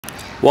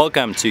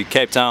Welcome to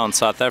Cape Town,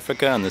 South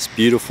Africa on this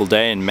beautiful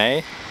day in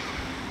May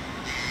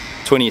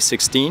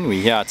 2016.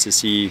 We're here to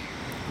see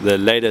the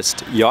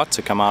latest yacht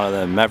to come out of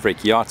the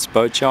Maverick Yachts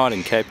boat show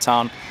in Cape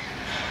Town.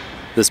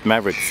 This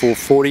Maverick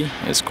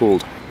 440 is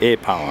called Air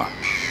Power.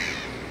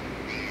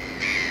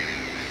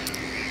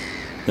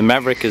 The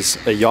Maverick is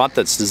a yacht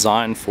that's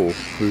designed for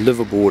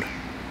liveaboard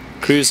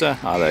cruiser,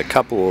 either a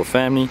couple or a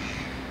family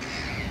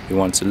who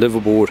want to live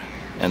aboard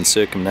and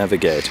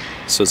circumnavigate.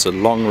 So it's a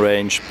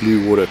long-range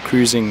blue water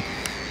cruising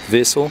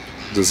vessel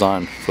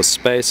designed for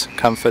space,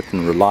 comfort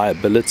and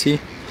reliability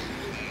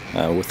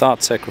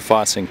without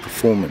sacrificing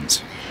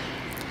performance.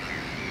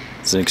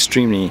 It's an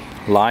extremely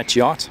light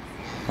yacht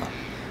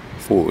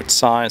for its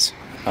size.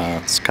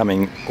 It's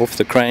coming off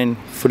the crane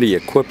fully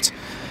equipped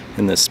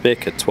in the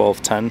spec at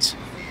 12 tons.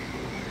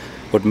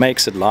 What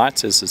makes it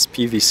light is its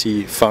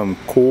PVC foam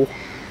core,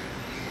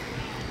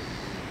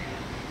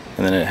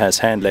 and then it has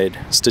hand-laid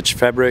stitch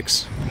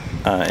fabrics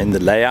in the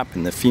layup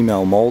in the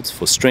female molds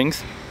for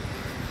strength,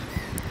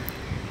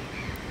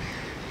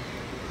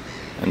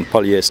 and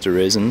polyester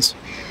resins.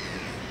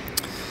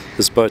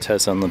 This boat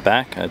has on the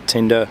back a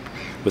tender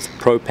with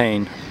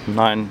propane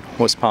 9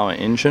 horsepower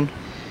engine,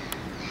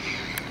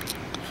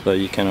 so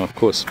you can of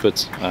course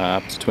fit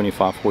up to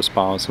 25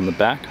 horsepower on the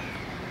back.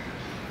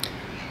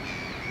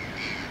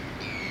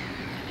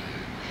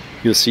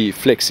 You'll see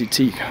flexi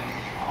teak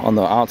on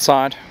the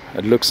outside.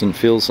 It looks and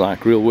feels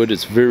like real wood.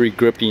 It's very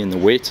grippy in the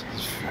wet.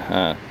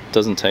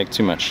 Doesn't take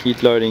too much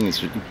heat loading.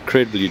 It's an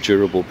incredibly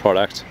durable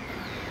product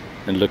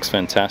and looks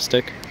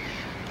fantastic.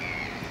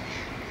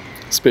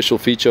 Special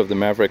feature of the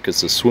Maverick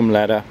is a swim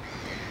ladder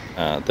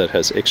that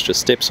has extra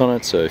steps on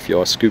it, so if you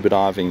are scuba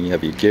diving, you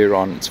have your gear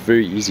on, it's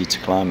very easy to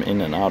climb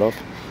in and out of.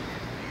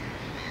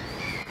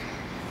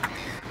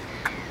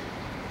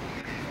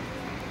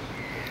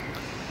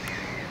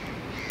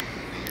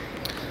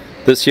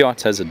 This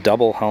yacht has a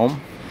double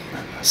helm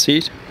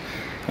seat.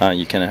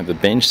 You can have a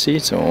bench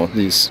seat or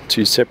these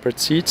two separate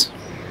seats.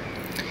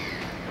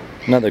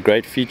 Another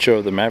great feature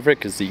of the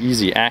Maverick is the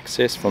easy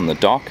access from the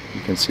dock.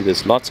 You can see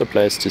there's lots of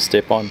place to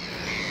step on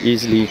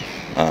easily,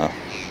 to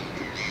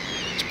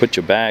put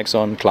your bags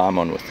on, climb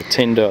on with the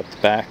tender at the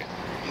back,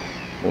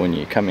 or when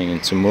you're coming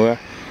into moor.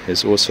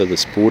 There's also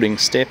this boarding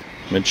step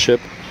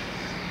midship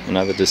and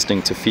other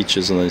distinctive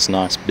features on these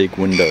nice big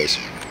windows.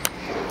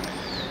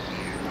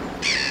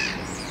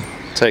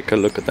 Take a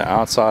look at the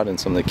outside and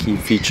some of the key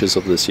features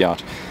of this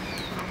yacht.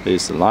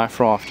 There's the life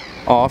raft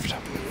aft.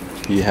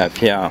 You have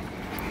here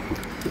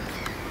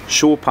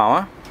shore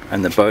power,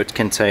 and the boat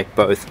can take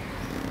both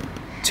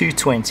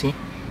 220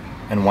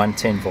 and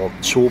 110 volt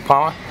shore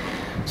power,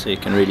 so you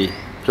can really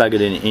plug it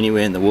in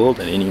anywhere in the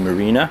world at any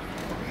marina.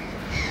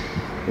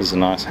 There's a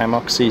nice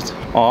hammock seat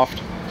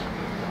aft.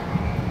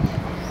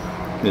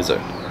 There's a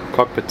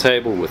cockpit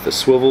table with a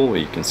swivel where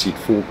you can seat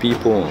 4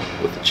 people,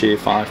 with a chair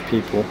 5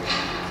 people.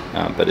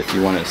 But if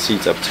you want to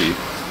seat up to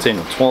 10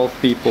 or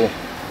 12 people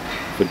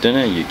for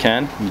dinner, you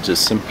can. You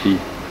just simply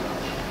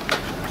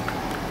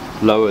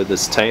lower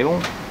this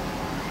table.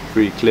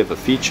 Very clever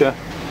feature.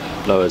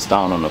 Lowers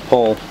down on a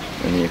pole,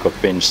 and you've got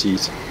bench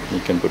seats. You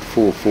can put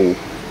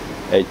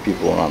 8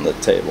 people around the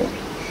table.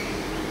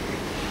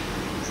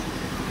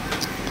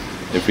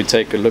 If we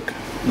take a look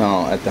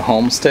now at the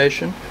helm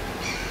station,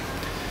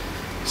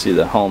 see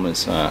the helm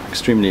is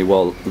extremely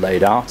well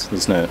laid out.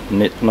 There's not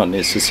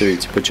necessary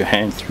to put your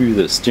hand through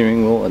the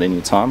steering wheel at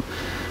any time.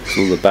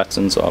 So all the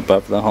buttons are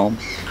above the helm,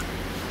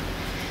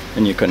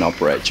 and you can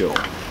operate your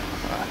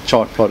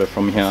chart plotter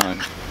from here,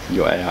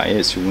 your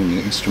AIS, your wind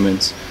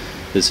instruments.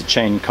 There's a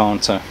chain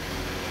counter,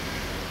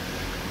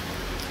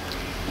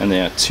 and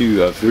there are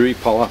 2 very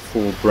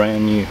powerful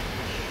brand new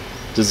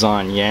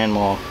design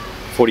Yanmar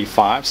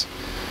 45s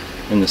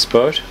in this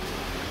boat.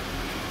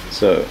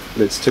 So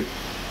let's take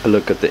a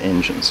look at the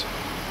engines.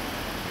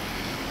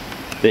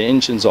 The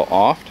engines are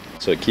aft,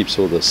 so it keeps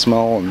all the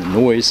smell and the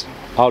noise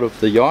out of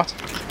the yacht,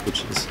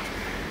 which is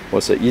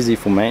also easy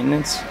for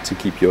maintenance to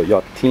keep your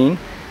yacht clean.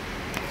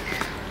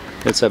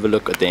 Let's have a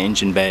look at the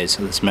engine bays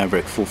of this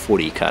Maverick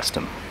 440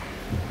 Custom.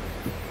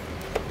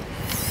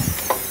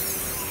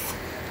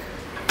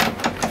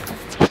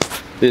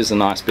 There's a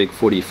nice big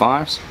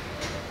 45s,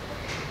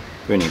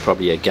 burning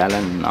probably a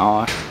gallon an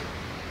hour,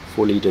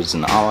 4 liters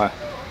an hour.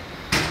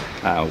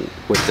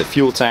 With the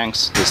fuel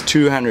tanks, there's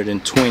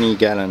 220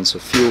 gallons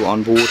of fuel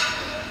on board,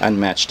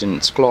 unmatched in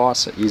its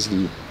class. It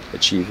easily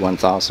achieve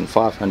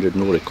 1,500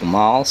 nautical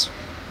miles.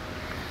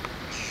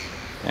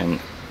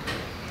 And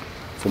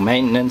for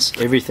maintenance,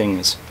 everything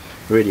is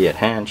ready at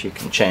hand. You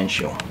can change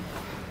your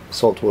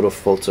saltwater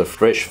filter,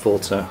 fresh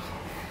filter.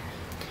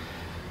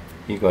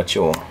 You got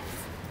your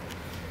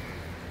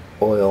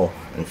oil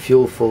and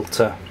fuel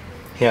filter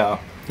here.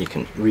 You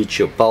can reach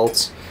your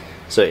bolts.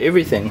 So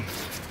everything,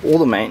 all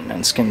the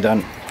maintenance can be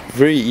done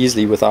very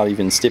easily without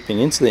even stepping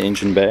into the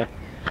engine bay.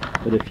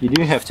 But if you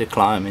do have to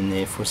climb in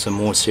there for some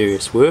more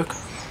serious work,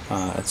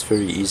 it's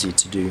very easy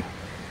to do.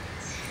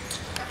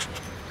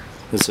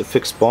 There's a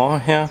fixed bar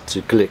here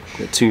to collect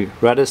the 2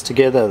 rudders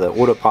together. The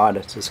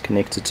autopilot is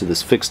connected to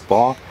this fixed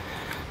bar,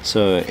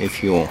 so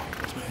if your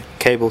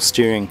cable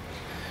steering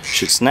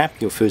should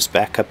snap. Your first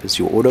backup is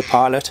your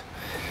autopilot,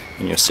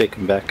 and your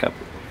second backup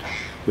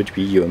would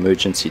be your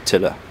emergency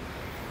tiller.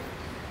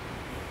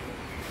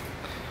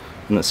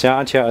 On the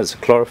side here is a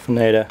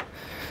chlorophanator.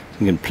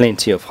 You can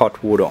plenty of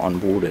hot water on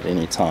board at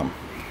any time.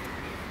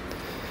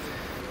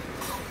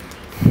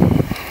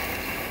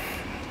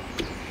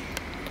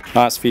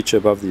 Nice feature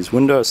above these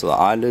windows are the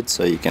eyelids,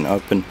 so you can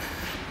open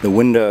the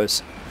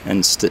windows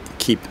and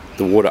keep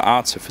the water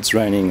out, so if it's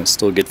raining and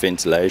still get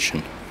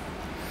ventilation.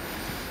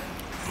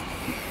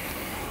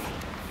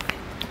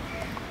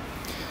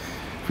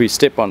 If we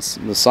step on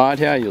the side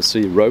here, you'll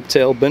see a rope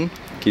tail bin,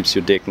 keeps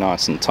your deck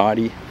nice and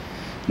tidy.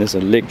 There's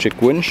an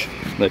electric winch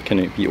that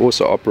can be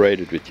also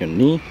operated with your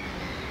knee,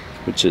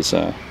 which is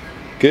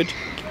good.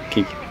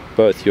 Keep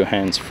both your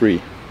hands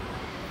free.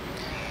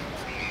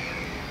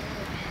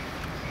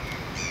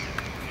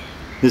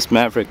 This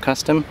Maverick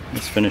Custom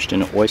is finished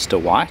in oyster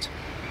white.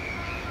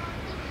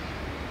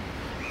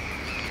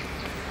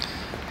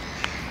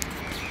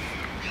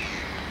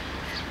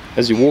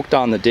 As you walk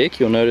down the deck,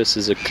 you'll notice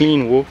there's a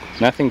clean walk,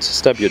 nothing to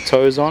stub your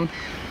toes on.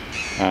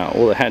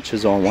 All the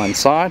hatches are on one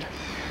side,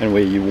 and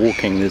where you're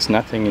walking there's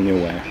nothing in your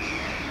way.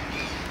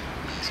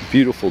 It's a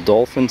beautiful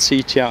dolphin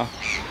seat here.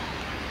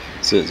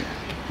 It's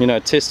a,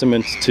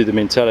 testament to the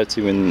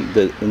mentality in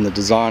the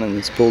design and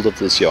this build of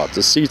this yacht.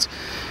 The seat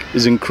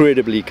is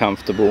incredibly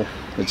comfortable.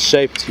 It's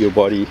shaped to your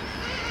body.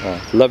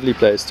 Lovely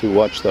place to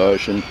watch the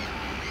ocean,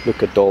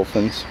 look at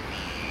dolphins.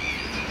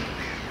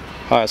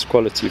 Highest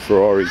quality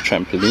Ferrari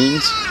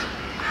trampolines.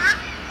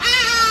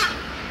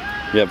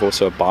 You have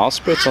also a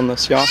bowsprit on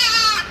this yacht.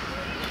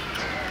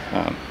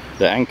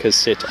 The anchor is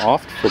set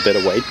aft for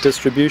better weight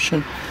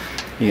distribution.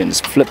 You can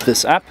just flip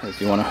this up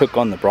if you want to hook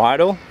on the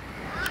bridle.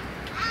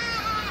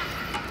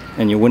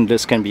 And your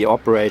windlass can be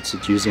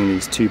operated using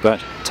these two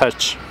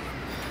touch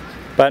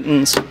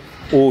buttons,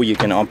 or you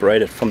can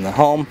operate it from the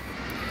helm.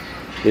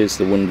 There's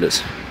the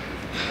windlass.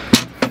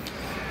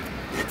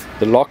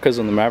 The lockers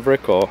on the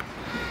Maverick are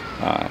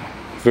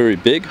very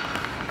big.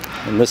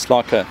 In this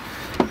locker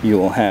you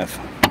will have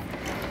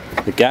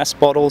the gas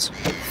bottles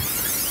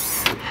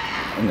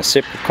in a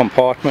separate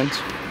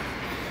compartment,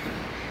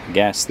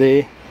 gas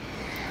there,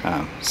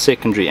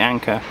 secondary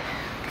anchor,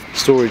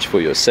 storage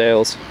for your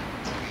sails,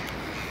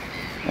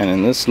 and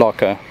in this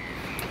locker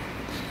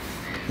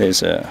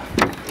there's a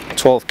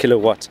 12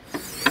 kilowatt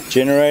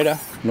generator,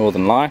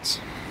 Northern Lights,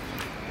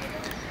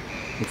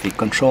 with the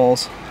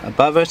controls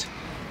above it,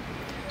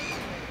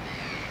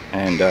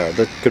 and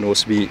that can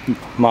also be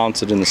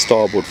mounted in the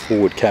starboard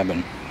forward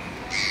cabin.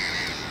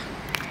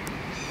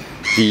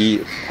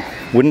 The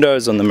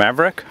windows on the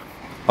Maverick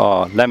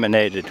are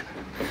laminated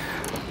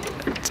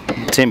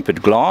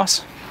tempered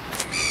glass,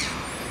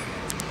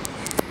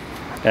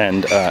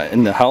 and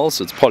in the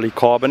hulls it's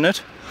polycarbonate,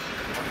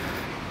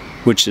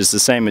 which is the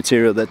same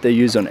material that they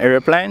use on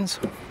aeroplanes.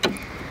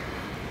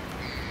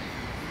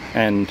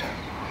 And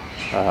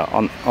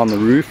on the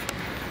roof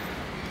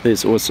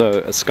there's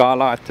also a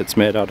skylight that's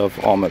made out of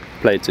armor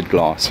plated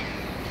glass.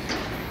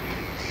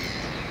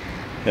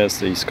 There's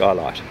the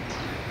skylight.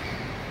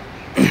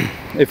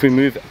 If we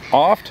move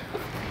aft,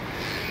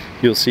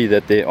 you'll see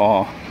that there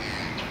are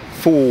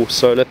 4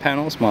 solar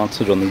panels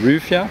mounted on the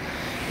roof here.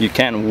 You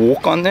can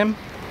walk on them.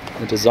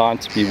 They're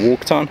designed to be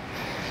walked on,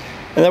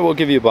 and that will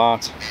give you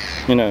about,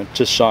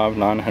 just shy of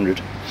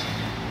 900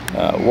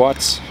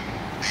 watts.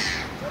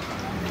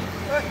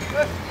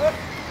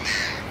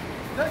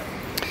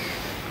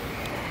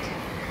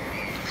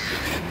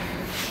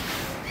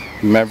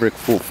 Maverick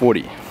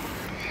 440.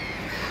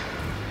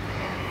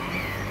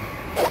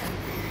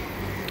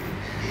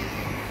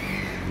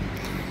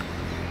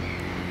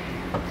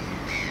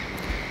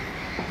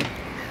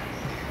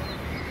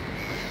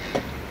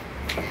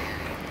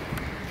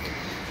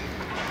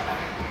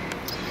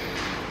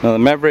 Now the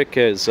Maverick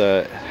has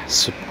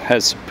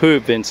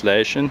superb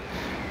ventilation.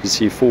 You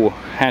see 4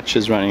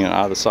 hatches running on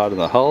either side of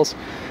the hulls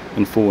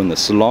and 4 in the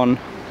salon,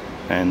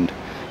 and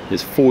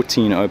there's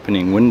 14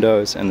 opening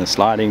windows and the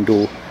sliding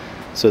door.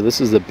 So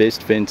this is the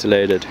best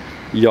ventilated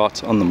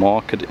yacht on the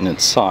market in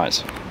its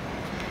size.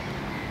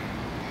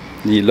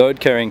 The load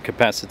carrying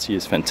capacity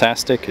is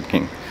fantastic. It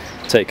can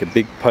take a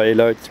big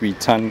payload, 3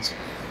 tons.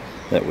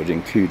 That would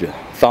include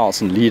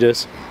 1,000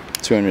 liters,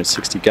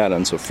 260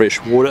 gallons of fresh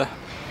water,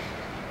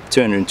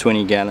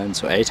 220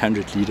 gallons or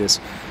 800 liters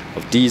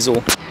of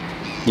diesel,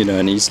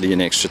 and easily an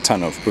extra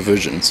ton of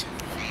provisions.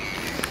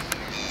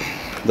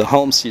 The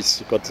helm seats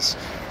have got this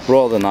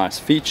rather nice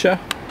feature.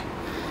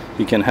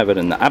 You can have it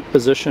in the up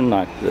position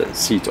like the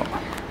seat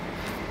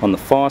on the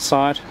far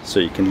side, so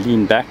you can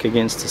lean back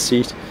against the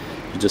seat.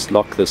 You just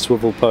lock the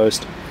swivel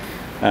post,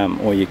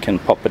 or you can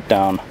pop it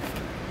down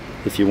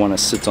if you want to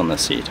sit on the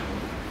seat.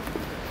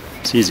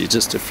 It's easy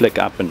just to flick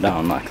up and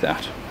down like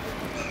that.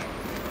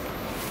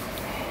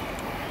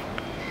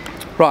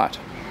 Right,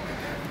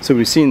 so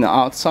we've seen the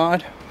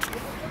outside.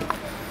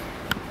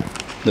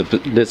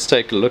 Let's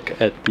take a look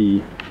at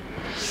the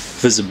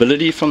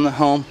visibility from the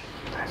helm.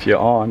 If you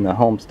are in the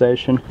helm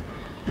station,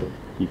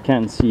 you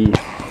can see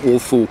all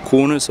 4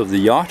 corners of the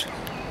yacht.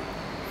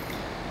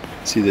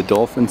 See the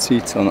dolphin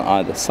seats on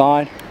either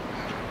side.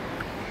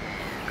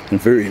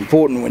 And very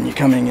important when you're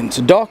coming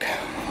into dock,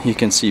 you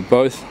can see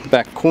both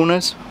back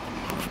corners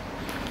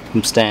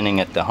from standing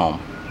at the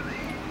helm.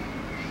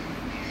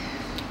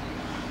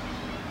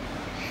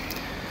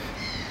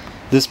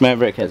 This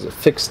Maverick has a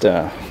fixed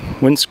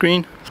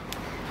windscreen,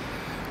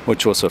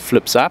 which also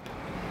flips up,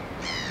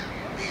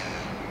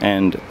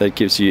 and that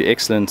gives you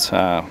excellent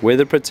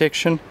weather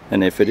protection.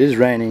 And if it is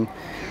raining,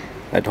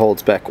 it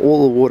holds back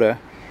all the water.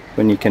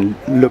 When you can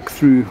look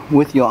through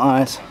with your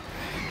eyes,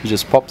 you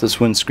just pop this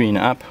windscreen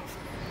up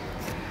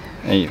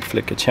and you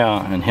flick it here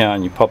and here,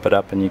 and you pop it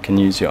up, and you can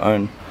use your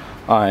own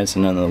eyes,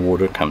 and then the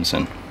water comes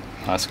in.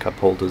 Nice cup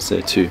holders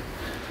there too.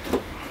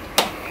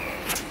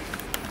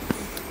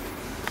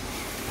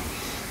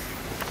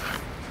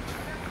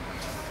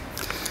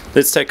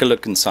 Let's take a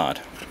look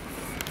inside.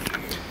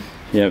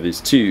 You have these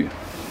two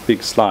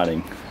big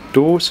sliding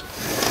doors,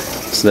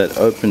 so that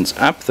opens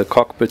up the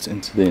cockpit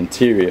into the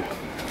interior.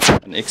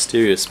 An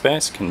exterior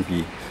space can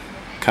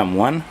become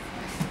one.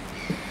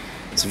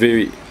 It's a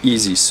very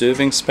easy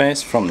serving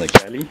space from the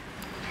galley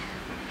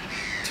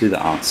to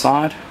the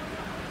outside.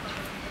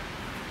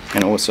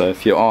 And also,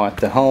 if you are at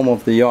the helm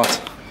of the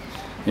yacht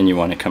and you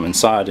want to come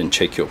inside and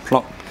check your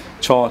plot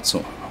charts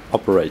or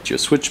operate your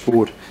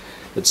switchboard,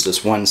 it's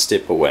just one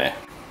step away.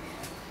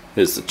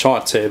 There's the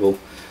chart table,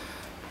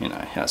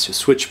 here's your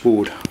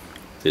switchboard,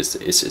 there's the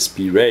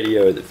SSB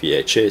radio, the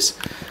VHS,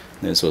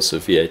 there's also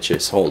a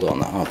VHS holder on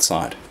the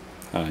outside.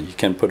 You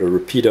can put a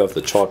repeater of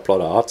the chart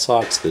plotter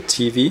outside to the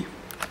TV.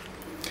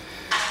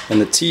 And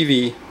the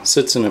TV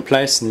sits in a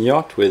place in the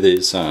yacht where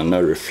there's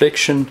no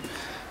reflection,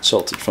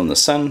 sheltered from the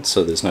sun,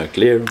 so there's no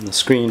glare on the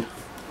screen,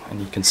 and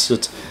you can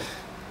sit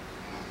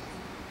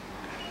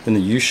in the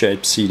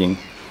U-shaped seating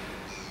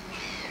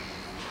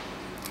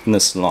in the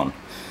salon.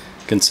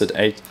 You can sit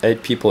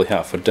eight people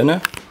here for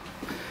dinner.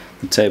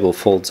 The table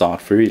folds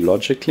out very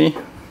logically.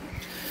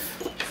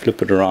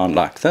 Flip it around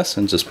like this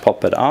and just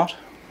pop it out,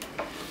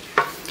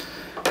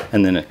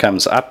 and then it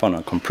comes up on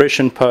a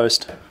compression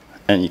post,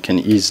 and you can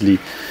easily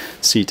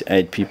seat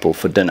 8 people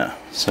for dinner.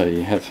 So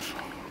you have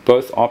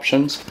both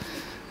options.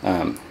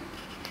 There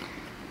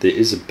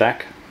is a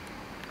back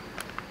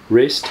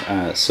rest,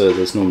 so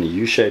there's normally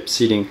U-shaped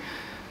seating.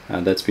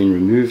 That's been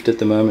removed at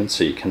the moment,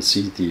 so you can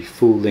see the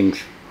full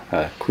length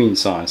queen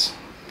size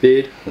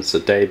bed. It's a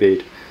day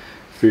bed,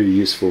 very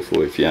useful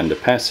for if you're under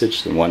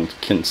passage. The one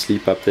can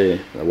sleep up there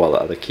while the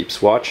other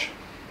keeps watch.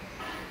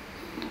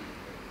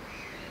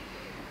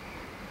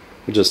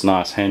 Just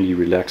nice, handy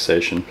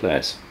relaxation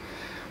place.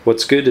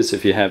 What's good is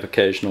if you have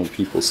occasional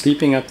people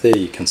sleeping up there,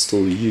 you can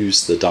still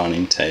use the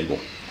dining table.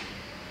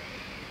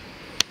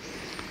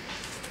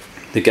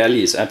 The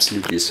galley is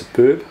absolutely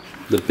superb,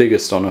 the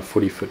biggest on a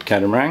 40-foot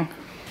catamaran.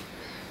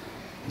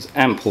 There's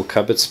ample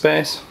cupboard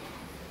space,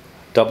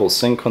 double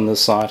sink on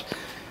this side.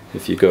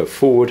 If you go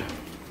forward,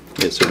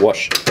 there's a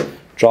wash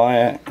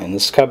dryer in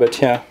this cupboard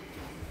here.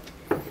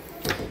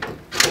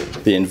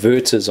 The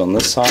inverters on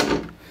this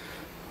side.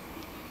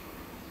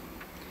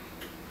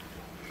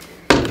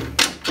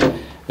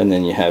 And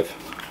then you have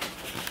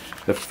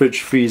a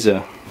fridge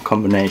freezer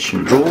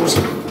combination drawers.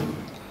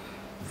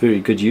 Very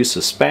good use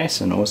of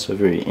space and also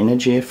very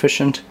energy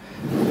efficient.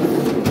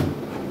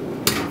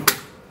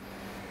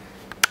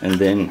 And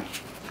then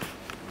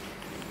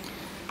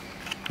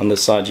on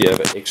this side you have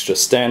an extra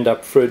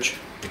stand-up fridge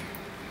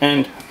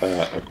and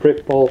a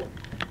prep bowl,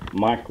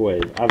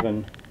 microwave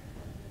oven,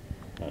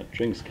 a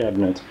drinks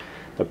cabinet,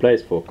 a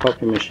place for a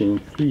coffee machine,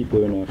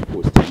 3-burner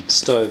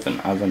stove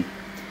and oven.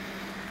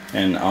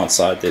 And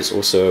outside there's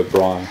also a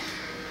braai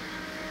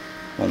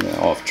on the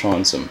aft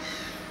transom.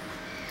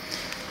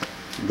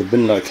 The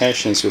bin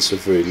location is also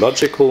very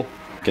logical.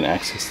 You can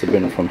access the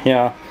bin from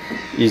here,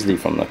 easily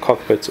from the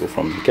cockpit or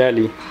from the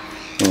galley.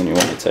 And when you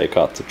want to take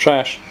out the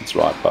trash, it's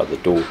right by the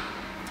door.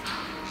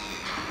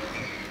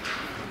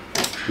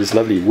 There's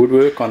lovely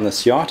woodwork on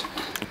this yacht.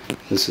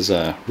 This is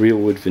a real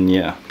wood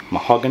veneer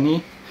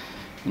mahogany,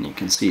 and you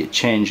can see it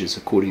changes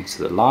according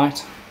to the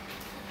light.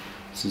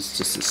 This is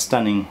just a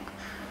stunning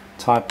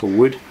type of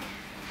wood,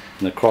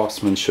 and the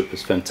craftsmanship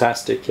is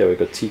fantastic. Here we've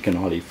got teak and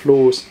holly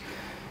floors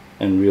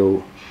and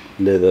real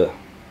leather.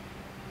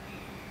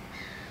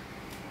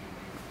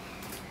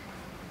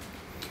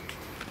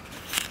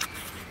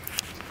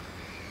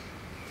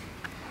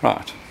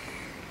 Right,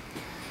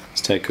 let's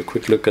take a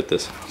quick look at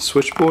this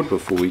switchboard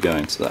before we go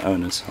into the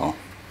owner's hull.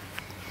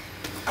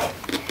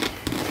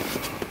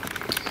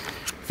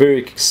 Very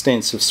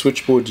extensive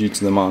switchboard due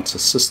to the amount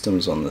of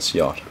systems on this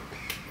yacht.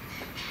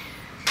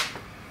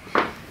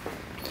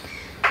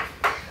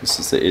 This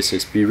is the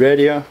SSB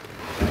radio.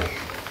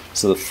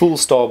 So the full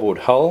starboard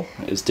hull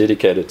is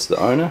dedicated to the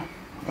owner.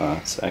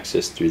 It's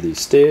accessed through these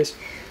stairs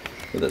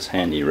with this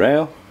handy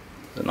rail,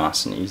 the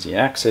nice and easy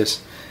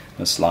access,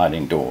 and a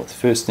sliding door. The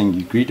first thing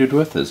you're greeted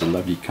with is a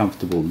lovely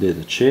comfortable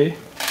leather chair.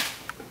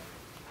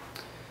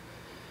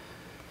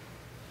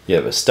 You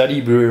have a study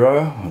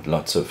bureau with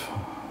lots of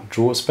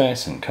drawer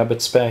space and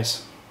cupboard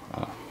space.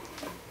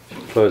 If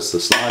you close the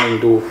sliding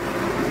door,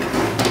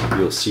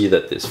 you'll see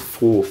that there's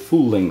 4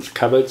 full-length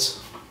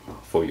cupboards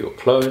for your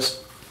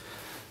clothes.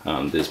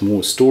 There's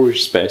more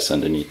storage space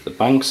underneath the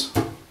bunks,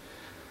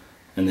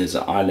 and there's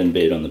an island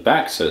bed on the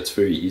back, so it's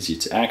very easy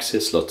to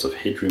access, lots of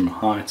headroom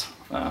height.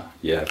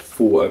 You have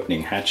 4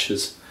 opening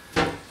hatches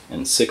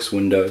and 6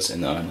 windows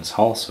in the owner's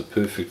hull, so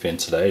perfect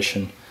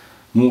ventilation.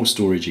 More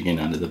storage again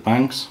under the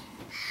bunks.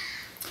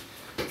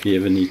 If you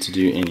ever need to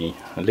do any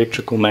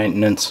electrical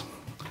maintenance,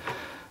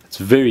 it's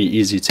very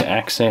easy to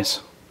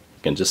access.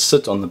 You can just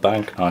sit on the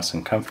bunk nice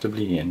and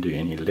comfortably and do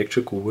any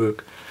electrical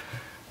work.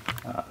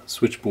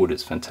 Switchboard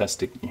is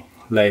fantastically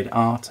laid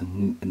out,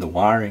 and the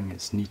wiring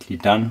is neatly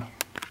done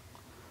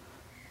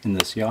in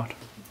this yacht.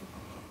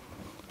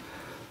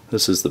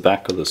 This is the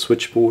back of the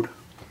switchboard.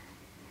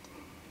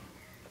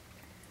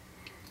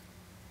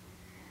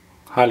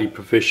 Highly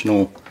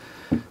professional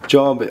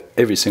job.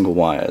 Every single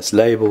wire is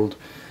labeled,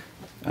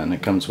 and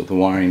it comes with a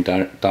wiring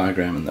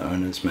diagram in the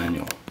owner's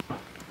manual.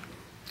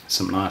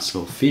 Some nice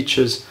little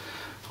features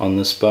on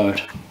this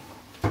boat: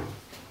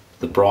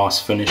 the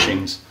brass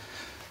finishings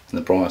and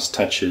the brass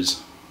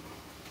touches,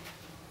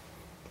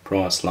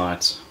 brass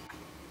lights,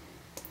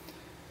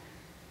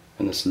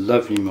 and this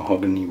lovely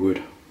mahogany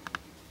wood.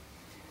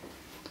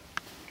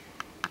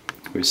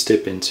 We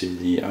step into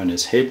the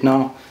owner's head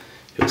now.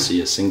 You'll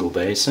see a single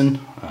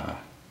basin.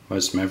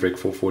 Most Maverick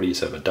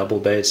 440s have a double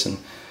basin.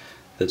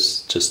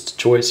 That's just a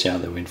choice. Yeah,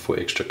 they went for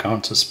extra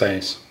counter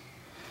space.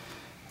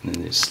 And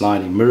then there's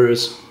sliding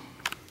mirrors,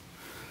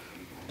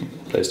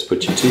 place to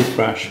put your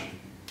toothbrush.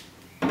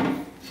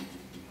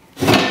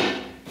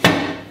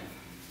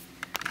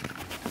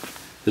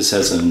 This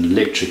has an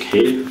electric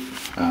head.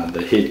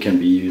 The head can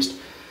be used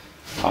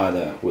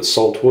either with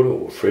salt water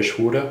or fresh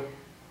water,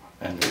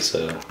 and there's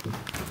a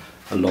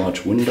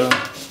large window.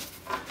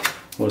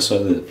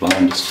 Also, the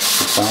blind is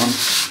put down.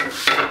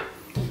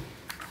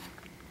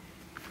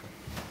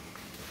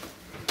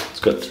 It's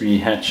got 3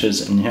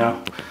 hatches in here.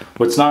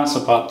 What's nice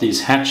about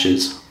these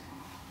hatches,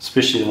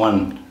 especially the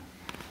one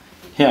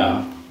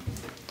here,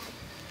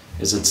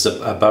 is it's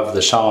above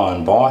the shower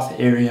and bath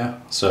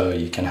area, so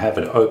you can have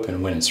it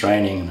open when it's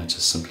raining and it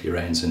just simply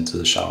rains into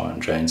the shower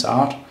and drains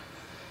out.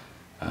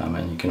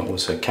 And you can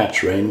also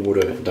catch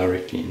rainwater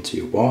directly into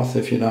your bath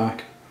if you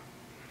like.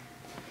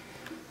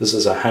 This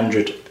is a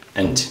 100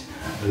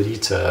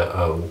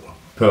 litre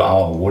per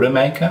hour water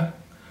maker.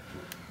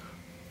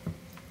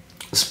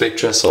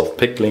 Spectra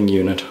self-pickling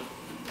unit.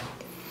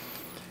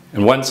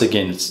 And once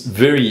again, it's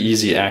very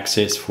easy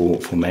access for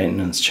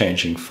maintenance,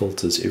 changing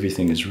filters.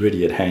 Everything is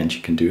ready at hand.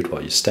 You can do it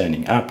while you're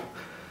standing up.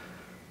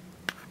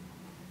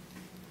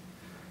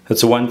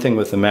 That's the one thing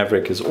with the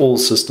Maverick, is all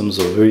systems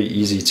are very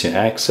easy to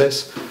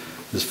access.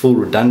 There's full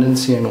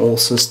redundancy in all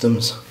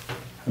systems.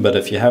 But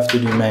if you have to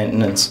do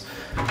maintenance,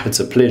 it's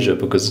a pleasure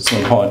because it's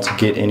not hard to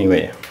get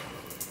anywhere.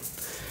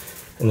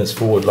 In this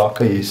forward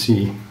locker you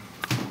see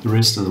the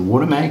rest of the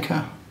water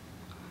maker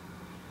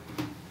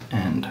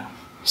and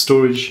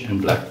storage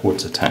and black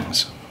water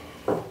tanks.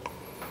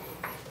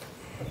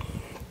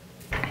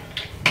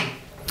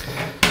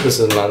 This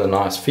is another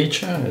nice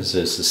feature, is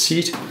there's a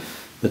seat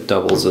that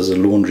doubles as a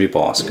laundry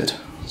basket.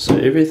 So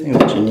everything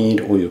that you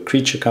need, all your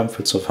creature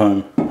comforts of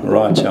home,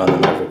 right here on the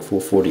Maverick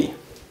 440.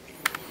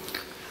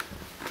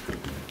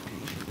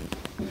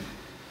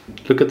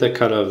 Look at the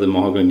colour of the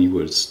mahogany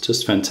wood, it's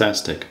just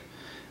fantastic.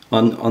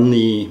 On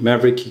the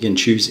Maverick you can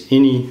choose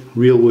any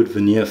real wood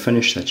veneer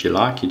finish that you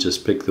like. You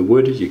just pick the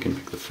wood, you can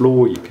pick the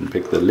floor, you can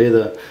pick the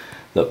leather,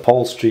 the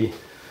upholstery,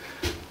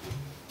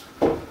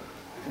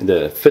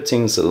 the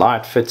fittings, the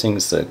light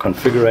fittings, the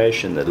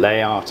configuration, the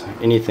layout,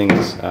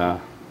 anything's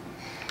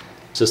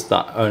just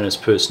the owner's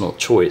personal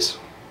choice.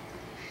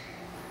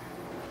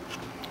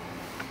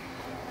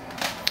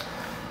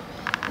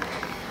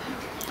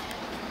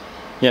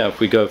 Yeah, if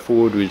we go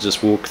forward, we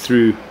just walk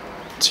through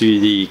to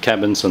the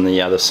cabins on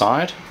the other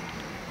side.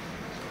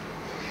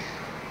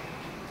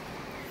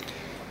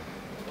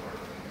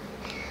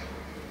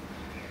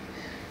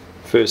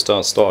 First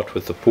I'll start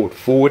with the port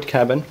forward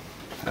cabin.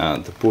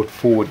 The port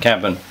forward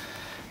cabin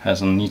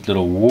has a neat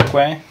little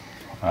walkway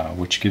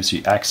which gives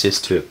you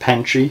access to a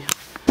pantry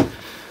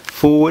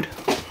forward,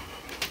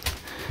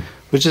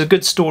 which is a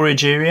good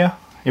storage area.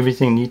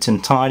 Everything neat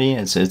and tidy.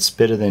 It's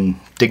better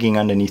than digging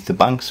underneath the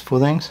bunks for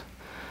things.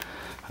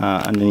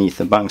 Underneath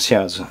the bunks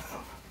here is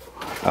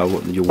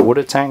your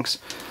water tanks,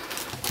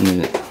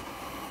 and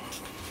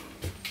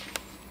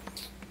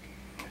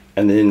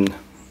then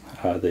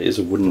there is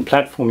a wooden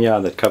platform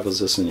here that covers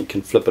this, and you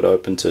can flip it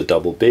open to a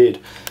double bed.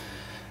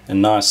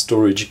 And nice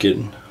storage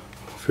again,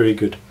 very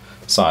good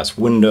size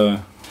window,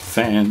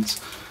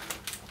 fans,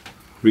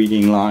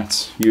 reading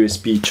lights,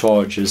 USB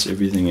chargers,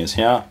 everything is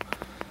here.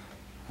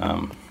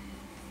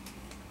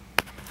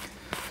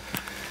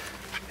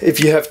 If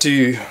you have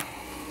to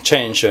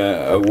change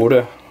a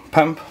water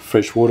pump,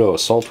 fresh water or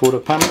salt water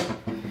pump,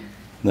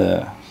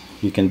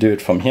 you can do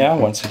it from here.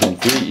 Once again,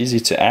 very easy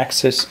to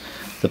access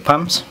the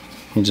pumps.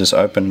 You just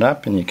open it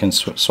up and you can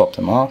swap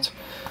them out.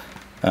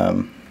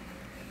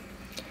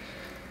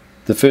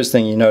 The first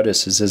thing you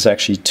notice is there's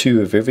actually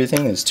 2 of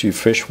everything. There's 2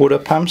 freshwater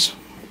pumps.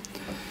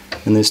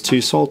 and there's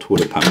 2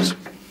 saltwater pumps.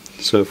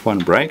 So if one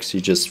breaks,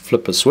 you just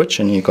flip a switch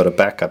and you've got a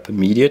backup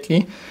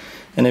immediately.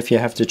 And if you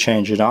have to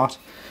change it out,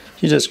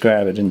 you just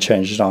grab it and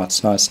change it out.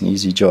 It's a nice and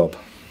easy job.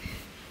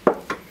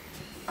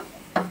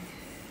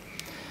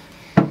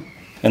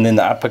 And then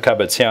the upper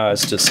cupboards here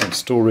is just some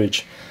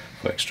storage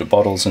for extra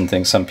bottles and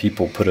things. Some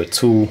people put a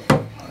tool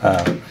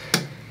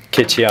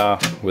kit here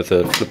with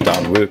a flip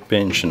down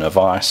workbench and a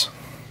vise.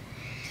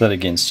 That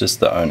again is just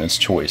the owner's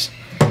choice.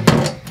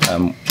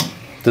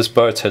 This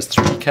boat has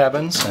 3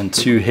 cabins and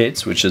 2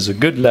 heads, which is a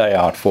good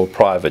layout for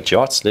private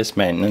yachts. Less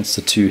maintenance,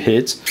 the 2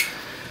 heads,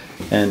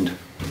 and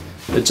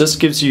it just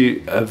gives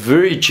you a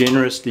very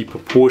generously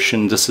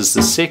proportioned. This is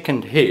the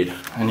second head,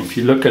 and if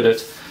you look at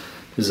it,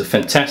 there's a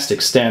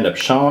fantastic stand-up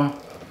shower.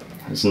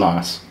 It's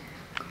nice.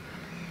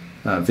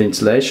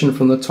 Ventilation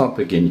from the top.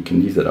 Again, you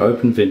can leave that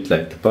open,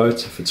 ventilate the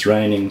boat. If it's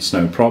raining, it's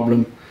no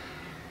problem.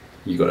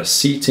 You've got a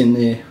seat in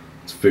there.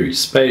 It's very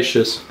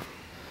spacious.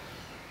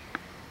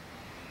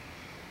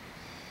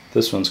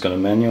 This one's got a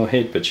manual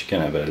head, but you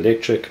can have an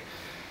electric.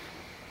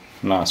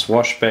 Nice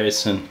wash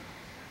basin,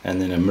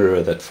 and then a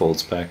mirror that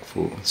folds back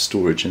for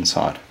storage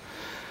inside.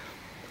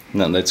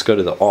 Now let's go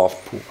to the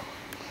aft pool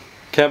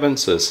cabin.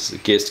 So this is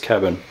a guest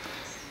cabin.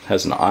 It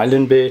has an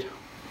island bed.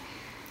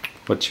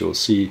 What you'll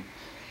see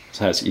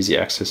is it has easy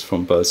access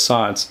from both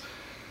sides.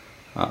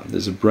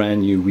 There's a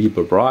brand new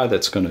Weber Bri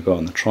that's going to go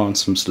on the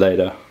transoms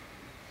later,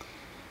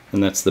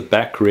 and that's the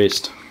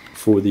backrest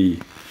for the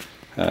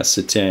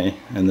settee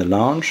and the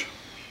lounge.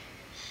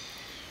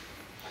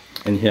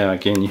 And here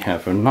again you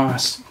have a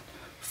nice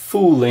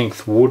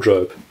full-length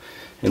wardrobe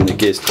in the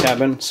guest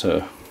cabin,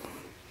 so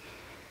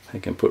you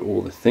can put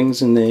all the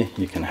things in there.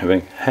 You can have a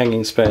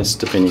hanging space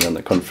depending on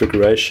the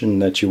configuration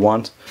that you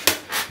want,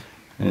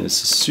 and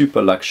it's a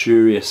super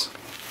luxurious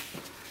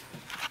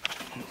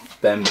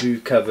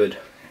bamboo covered,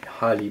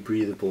 highly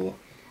breathable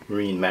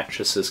marine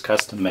mattresses,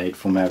 custom made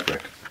for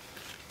Maverick.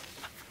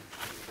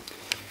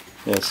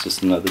 That's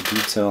just another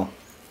detail.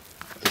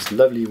 This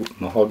lovely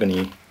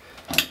mahogany,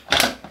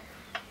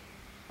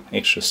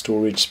 extra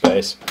storage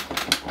space.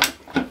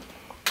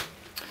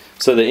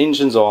 So the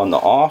engines are on the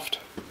aft,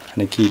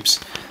 and it keeps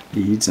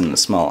the heat and the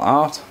smell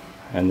out,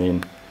 and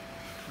then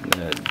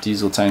the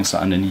diesel tanks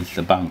are underneath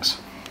the bunks.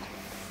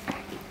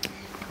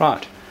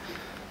 Right,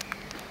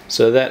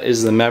 so that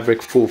is the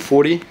Maverick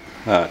 440.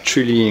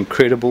 Truly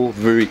incredible,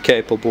 very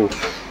capable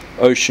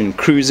ocean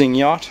cruising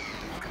yacht.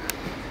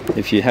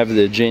 If you have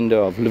the agenda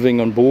of living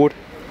on board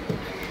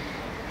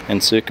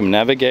and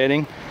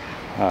circumnavigating,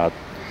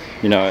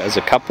 you know, as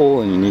a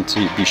couple, and you need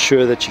to be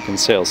sure that you can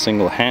sail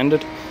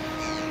single-handed,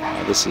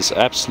 this is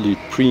absolute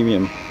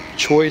premium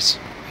choice.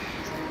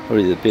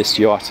 Probably the best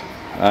yacht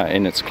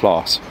in its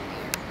class.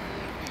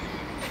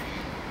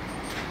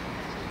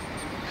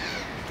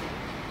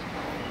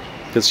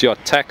 This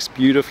yacht tacks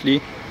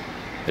beautifully,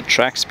 it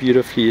tracks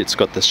beautifully, it's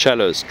got the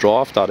shallowest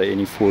draft out of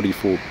any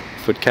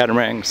 44-foot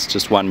catamaran. It's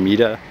just 1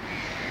 meter,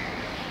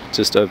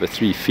 just over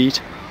 3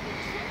 feet.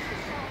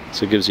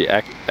 So it gives you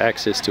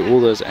access to all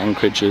those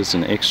anchorages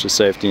and extra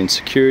safety and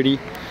security.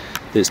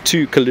 There's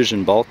 2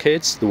 collision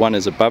bulkheads. The one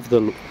is above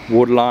the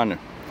waterline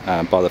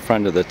by the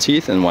front of the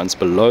teeth, and one's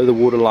below the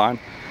waterline.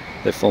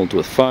 They're filled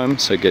with foam,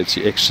 so it gives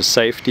you extra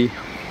safety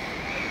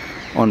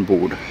on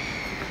board.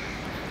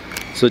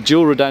 So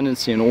dual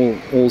redundancy in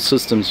all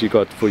systems you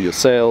got for your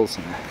sails,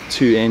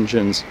 2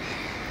 engines,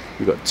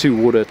 you've got 2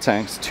 water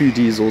tanks, 2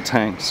 diesel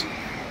tanks,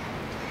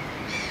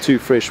 2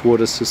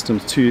 freshwater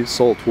systems, 2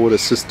 saltwater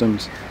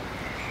systems.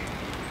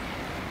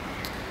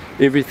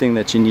 Everything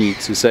that you need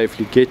to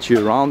safely get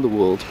you around the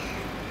world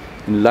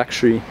in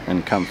luxury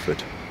and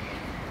comfort.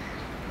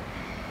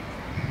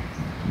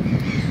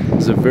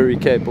 It's a very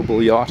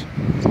capable yacht.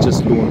 It's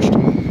just launched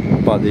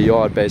by the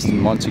yard based in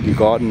Montague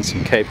Gardens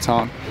in Cape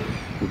Town.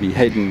 We'll be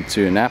heading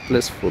to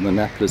Annapolis for the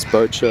Annapolis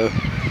Boat Show,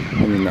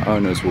 and then the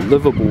owners will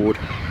live aboard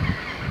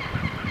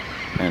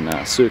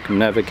and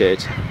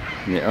circumnavigate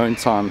in their own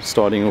time,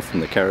 starting off in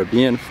the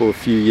Caribbean for a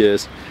few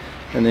years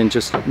and then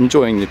just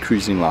enjoying the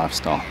cruising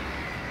lifestyle.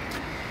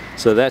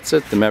 So that's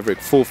it, the Maverick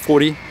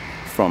 440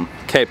 from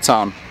Cape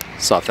Town,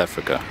 South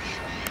Africa.